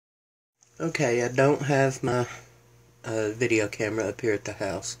Okay, I don't have my video camera up here at the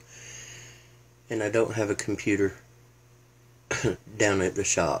house, and I don't have a computer down at the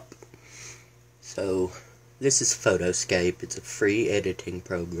shop. So this is Photoscape. It's a free editing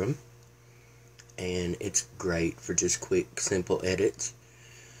program, and it's great for just quick, simple edits.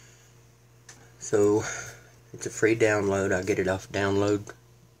 So it's a free download. I get it off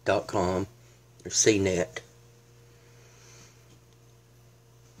download.com or CNET.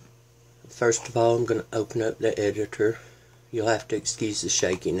 First of all, I'm going to open up the editor. You'll have to excuse the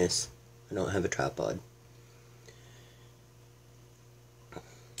shakiness. I don't have a tripod.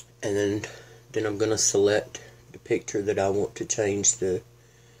 And then I'm going to select the picture that I want to change the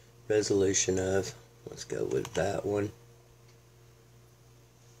resolution of. Let's go with that one.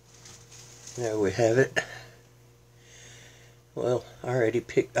 There we have it. Well, I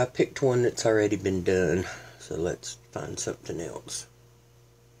picked one that's already been done. So let's find something else.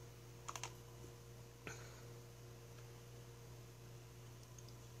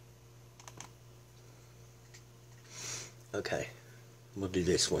 Okay, we'll do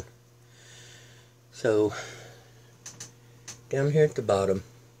this one. So, down here at the bottom,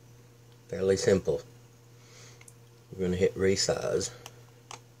 fairly simple. We're going to hit resize.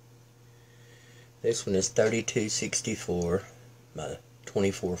 This one is 3264 by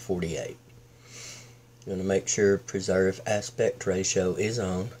 2448. You're going to make sure preserve aspect ratio is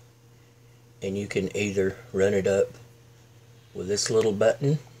on, and you can either run it up with this little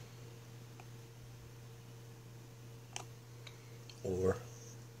button, or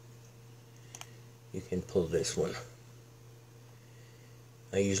you can pull this one.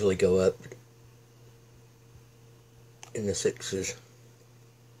 I usually go up in the 6s.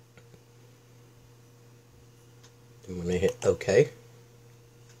 I'm going to hit OK.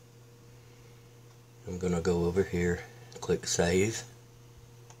 I'm going to go over here, click Save.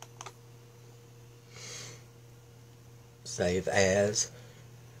 Save As.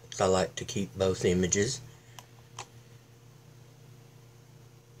 I like to keep both images.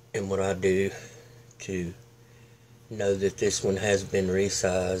 And what I do to know that this one has been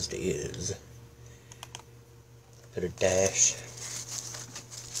resized is put a dash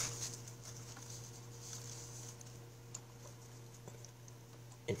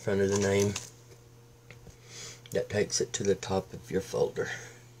in front of the name. That takes it to the top of your folder.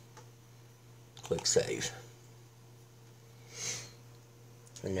 Click Save.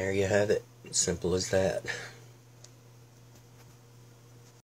 And there you have it. Simple as that.